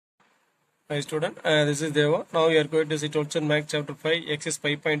Hi student, this is Deva. Now we are going to see 12th Math chapter 5 exercise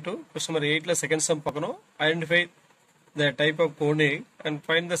 5.2 question number 8 la second sum பார்க்கணும். Identify the type of conic and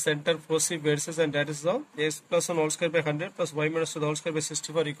find the center foci versus and that is of x plus 1 whole square by 100 plus y minus 2 whole square by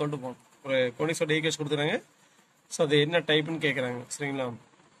 64 equal to 1. ஒரு conics ஓட equation கொடுத்துறாங்க. So அது என்ன டைப்னு கேட்குறாங்க சரிங்களா.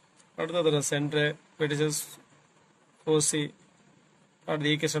 அடுத்தது centre vertices foci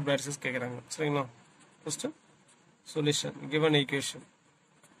அடுத்த equation vertices கேட்குறாங்க சரிங்களா. First solution given equation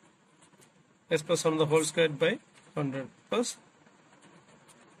x plus 1 the whole squared by 100 plus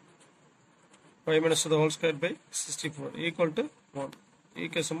y minus 2 the whole squared by 64 equal to 1.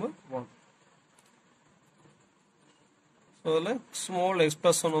 Equation number 1. So small x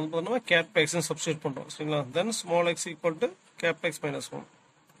plus 1 வந்து பார்த்தோம்னா cap x ன்னு substitute பண்றோம் சரிங்களா. Then small x equal to cap x minus 1.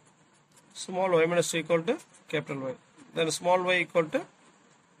 Small y minus 2 equal to capital Y. Then small y equal to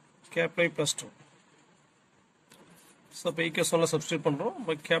cap y plus 2. So equation substitute பண்றோம்.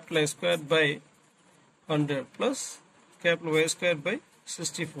 By capital Y squared by 100 plus capital Y squared by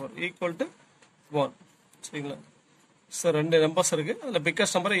 64 equal to 1. சரிங்களா. So ரெண்டு numbers இருக்கு. அதுல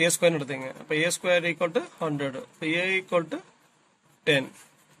biggest number a square எடுத்தீங்க. அப்ப a square equal to 100. அப்ப a equal to 10.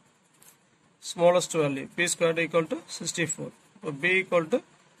 Smallest value b squared equal to 64. அப்ப b equal to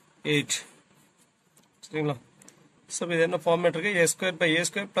 8. சரிங்களா. So இது என்ன ஃபார்மேட் இருக்கு? a square by a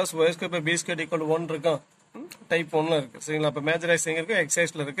square plus y square by b square equal to 1 இருக்கா? Type 1ல இருக்கு சரிங்களா. அப்ப மேஜர் எக்ஸ் எங்க இருக்கு?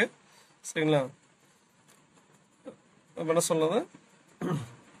 எக்ஸைஸ்ல இருக்கு சரிங்களா. அப்ப என்ன சொல்றது?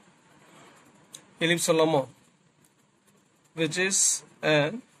 எலிப்ஸ் சொல்லலாமா? which is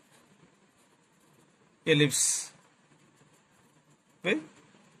an ellipse with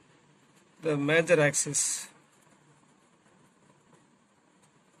the major axis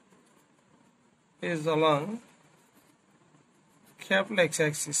is along capital X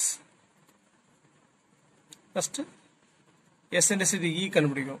axis. First eccentricity E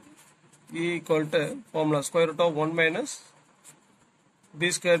கண்டுபிடிக்கும். E equal to formula square root of 1 minus b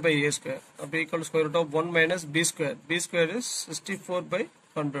square by a square. Up equal to square root of 1 minus b square. B square is 64 by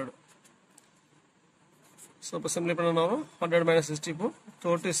 100. So simply பண்ணா 100 minus 64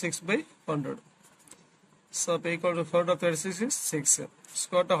 36 by 100. So equal to square root of 36 is 6.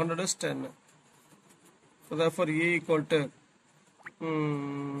 Square root of 100 is 10. So therefore E equal to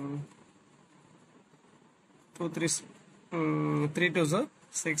 3 2s are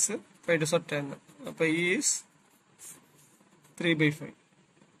 6, 5 2s are 10. Appa E is 3 by 5.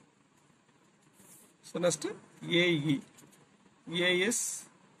 So next AE. A is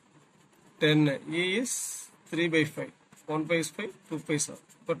 10. E is 3 by 5. 1 5 is 5, 2 5 are.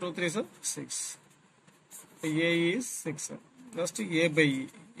 But 2 3s are 6. AE is 6. Next A by E.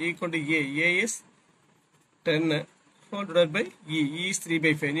 E equal to A. A is 10 whole divided by E. E is 3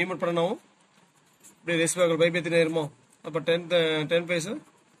 by 5. Number பண்ணனும். இப்படி ரெசிபிள் by by 3 நேரமோ. அப்ப 10 5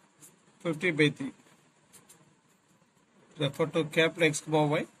 50 by 3. Refer to capital X comma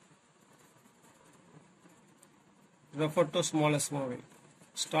Y. Refer to small s comma y.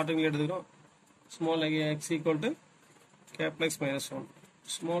 Starting எடுத்துக்கிறோம். Small x equal to capital X minus 1.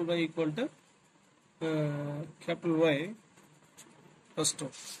 Small y equal to capital Y plus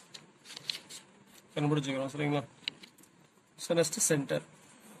 2. கண்டுபிடிச்சுக்கிறோம் சரிங்களா. So next center.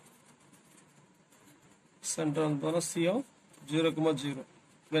 Center on C of 0, 0.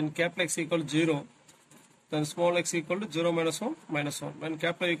 When capital X equal to 0, then small x equal to 0 minus 1 minus 1. When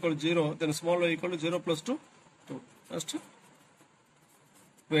capital equal to 0, then small y equal to 0 plus 2, 2. Next,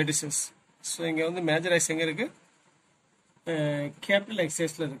 vertices. So, இங்க வந்து major x எங்க இருக்கு? Capital X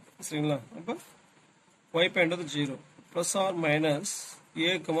ல இருக்கு. சரிங்களா? அப்ப y பண்றது 0. Plus or minus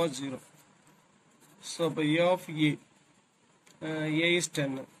a, 0. So, அப்ப a of a. A is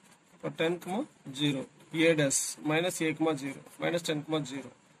 10. அப்ப 10, 0. A dash minus a, 0. Minus 10, 0.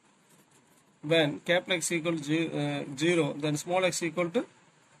 When capital X equal to 0, then small x equal to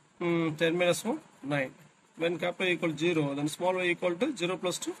 10 minus 1, 9. When capital equal to 0, then small y equal to 0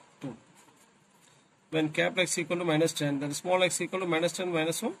 plus 2, 2. When capital X equal to minus 10, then small x equal to minus 10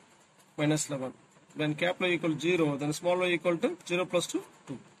 minus 1, minus 11. When capital equal to 0, then small y equal to 0 plus 2,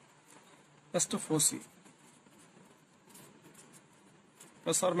 2. That's to 4C.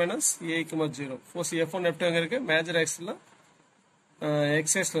 Plus or minus a, 0. 4C F1 F2 எங்க இருக்கு? Major X ல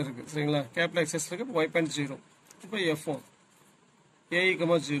எக்ஸைஸ்ல இருக்கு சரிங்களா. Capital எக்ஸைஸ்ல இருக்கு y.0. இப்போ f1 a,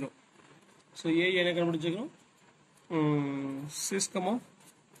 0. So a என்ன கண்டுபிடிச்சிக்கிறோம்? 6,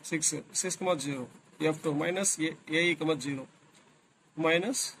 0. f2 minus a, 0.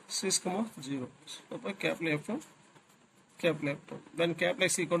 Minus 6, 0. அப்போ capital f1 capital F2. When capital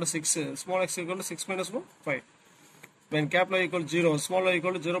X equal to 6, small x equal to 6 minus 1, 5. When capital Y equal to 0, small y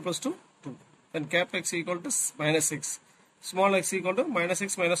equal to 0 plus 2, 2. When capital X equal to minus 6, small x equal to minus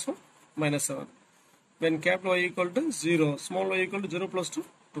 6 minus 1, minus 7. When capital Y equal to 0, small y equal to 0 plus 2,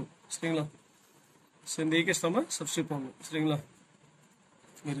 2. சரிங்களா? So இந்த equation நம்ம substitute பண்ணணும். சரிங்களா?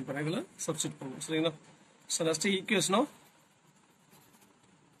 இருக்கு இதில் substitute பண்ணணும். சரிங்களா? So next equation of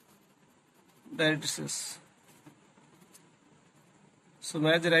directrix. So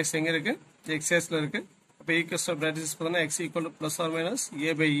major aux எங்கே இருக்கு? எக்ஸைஸில் இருக்கு. அப்போ ஈக்குவேஷன் ஆஃப் டைரக்ட்ரிக்ஸ் பார்த்தீங்கன்னா x equal to plus or minus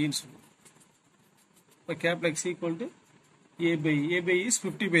a by e ன்னு சொல்லுவோம். இப்போ capital x equal to a by e is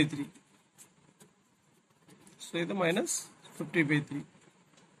 50/3. So இது மைனஸ் 50/3.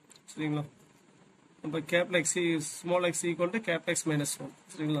 சரிங்களா? இப்போ capital x small x equal to capital x minus 1.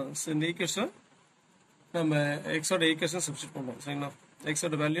 சரிங்களா? So இந்த equation நம்ம எக்ஸோட ஈக்குவேஷன் சப்ஸ்டியூட் பண்ணுறோம். சரிங்களா?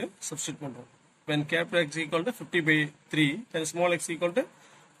 எக்ஸோட வேல்யூ சப்ஸ்டியூட் பண்ணுறோம். when capital X equal to 50/3 then small x equal to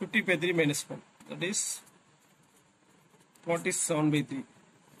 50/3 minus 1, that is 47/3.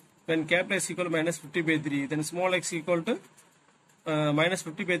 when capital X equal to minus 50/3 then small x equal to minus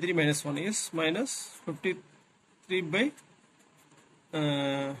 50/3 minus 1 is minus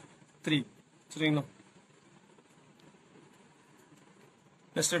 53/3. சரிங்களா?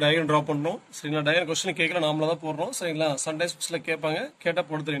 Next diagram draw பண்ணோம். சரிங்களா? Diagram question கேட்கல, நாமளா தான் போடுறோம். சரிங்களா? Sometimes question கேட்பாங்க, கேட்டால்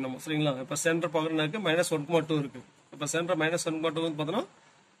போட்டு தெரியும் நம்ம. சரிங்களா? இப்போ சென்டர் பார்க்குறது இருக்கு, -1,2 இருக்கு. இப்போ சென்டர் -1,2 பார்த்தோன்னா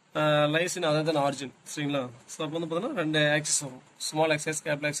lies in other then origin. சரிங்களா? ஸோ அப்போ வந்து பார்த்தோன்னா 2 ஆக்சிஸ் வரும். Small exercise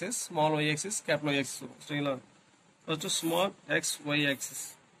capital exercise, small Y axis capital Y axis வரும். சரிங்களா? First small X Y axis,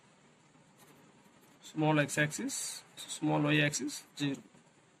 small X axis, small Y axis 0.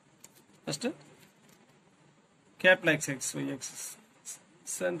 First capital X Y axis.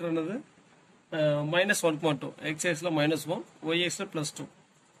 Centre என்னது? -1,2. X ஆக்சிஸ்ல -1, Y ஆக்சிஸ்ல +2.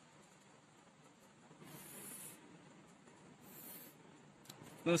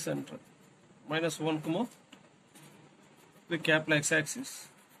 இது centre -1, இது capital X axis,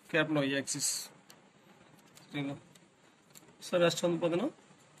 capital Y axis. சரிங்களா? Sir next வந்து பார்த்தீங்கன்னா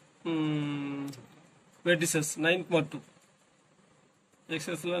vertices 9,2. X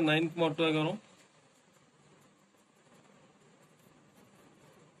ஆக்சிஸ்ல 9,2 எங்கே வரும்?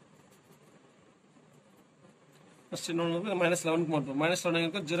 ஃபர்ஸ்ட் இன்னொன்று -11,2. -11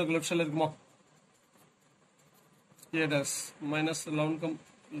 இருக்கும், 0 லெஃப்ட் சைடில் இருக்குமா? A dash -11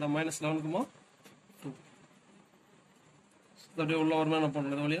 இந்த -11,2. அப்படியே உள்ள வருமா என்ன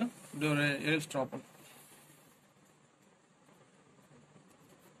பண்ணுறது வழியா இப்படி ஒரு எலிப்ஸ் ட்ரா பண்ணும்.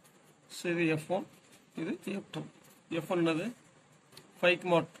 ஸோ இது F1, இது F2. F1 என்னது?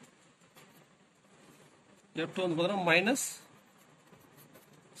 5,2. F2 வந்து பார்த்தீங்கன்னா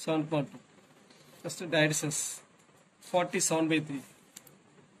 -7,2. First directrix 47/3.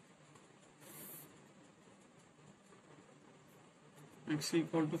 X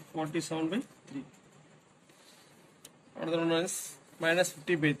equal to 47/3. Another one is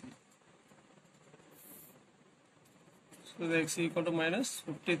 -50/3. So the x equal to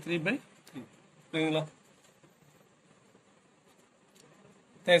 -53/3. சரிங்களா?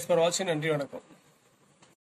 Thanks for watching. நன்றி, வணக்கம்.